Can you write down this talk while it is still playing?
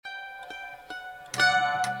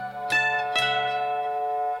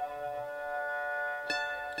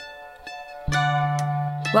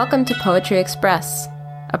Welcome to Poetry Express,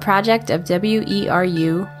 a project of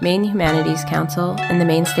WERU, Maine Humanities Council, and the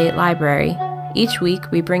Maine State Library. Each week,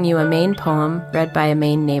 we bring you a Maine poem read by a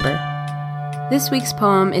Maine neighbor. This week's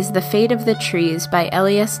poem is The Fate of the Trees by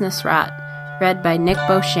Elias Nasrat, read by Nick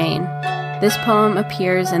Beauchesne. This poem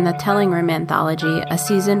appears in the Telling Room anthology, A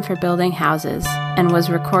Season for Building Houses, and was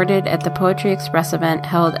recorded at the Poetry Express event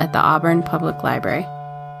held at the Auburn Public Library.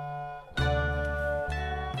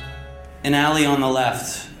 An alley on the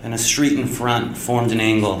left and a street in front formed an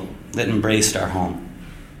angle that embraced our home.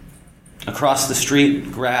 Across the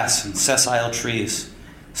street, grass and sessile trees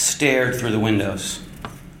stared through the windows.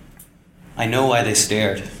 I know why they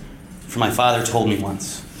stared, for my father told me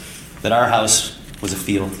once that our house was a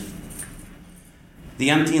field.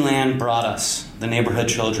 The empty land brought us, the neighborhood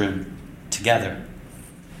children, together.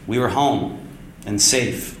 We were home and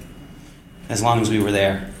safe as long as we were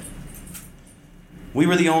there. We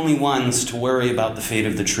were the only ones to worry about the fate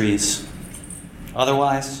of the trees.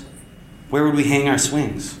 Otherwise, where would we hang our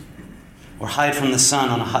swings or hide from the sun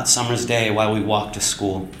on a hot summer's day while we walked to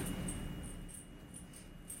school?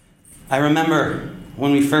 I remember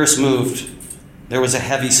when we first moved, there was a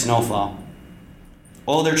heavy snowfall.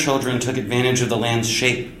 Older children took advantage of the land's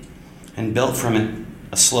shape and built from it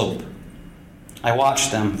a slope. I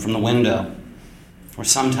watched them from the window, or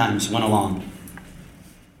sometimes went along.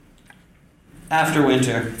 After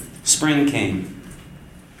winter, spring came.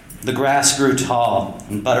 The grass grew tall,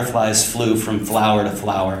 and butterflies flew from flower to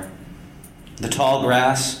flower. The tall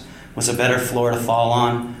grass was a better floor to fall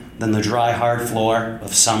on than the dry, hard floor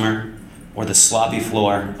of summer or the sloppy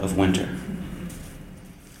floor of winter.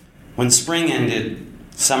 When spring ended,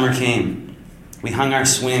 summer came. We hung our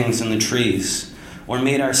swings in the trees or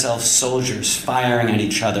made ourselves soldiers firing at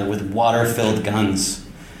each other with water-filled guns.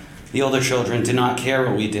 The older children did not care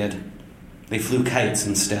what we did. They flew kites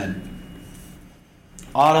instead.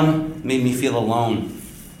 Autumn made me feel alone,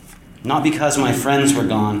 not because my friends were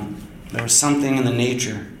gone. There was something in the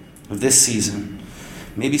nature of this season,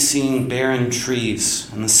 maybe seeing barren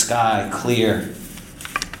trees and the sky clear.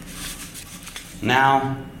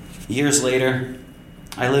 Now, years later,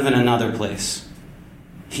 I live in another place.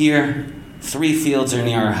 Here, 3 fields are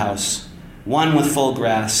near our house, one with full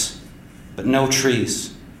grass, but no trees.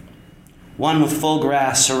 One with full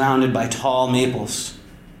grass surrounded by tall maples.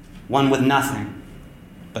 One with nothing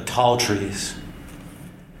but tall trees.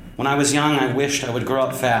 When I was young, I wished I would grow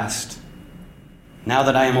up fast. Now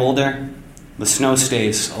that I am older, the snow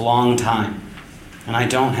stays a long time, and I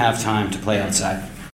don't have time to play outside.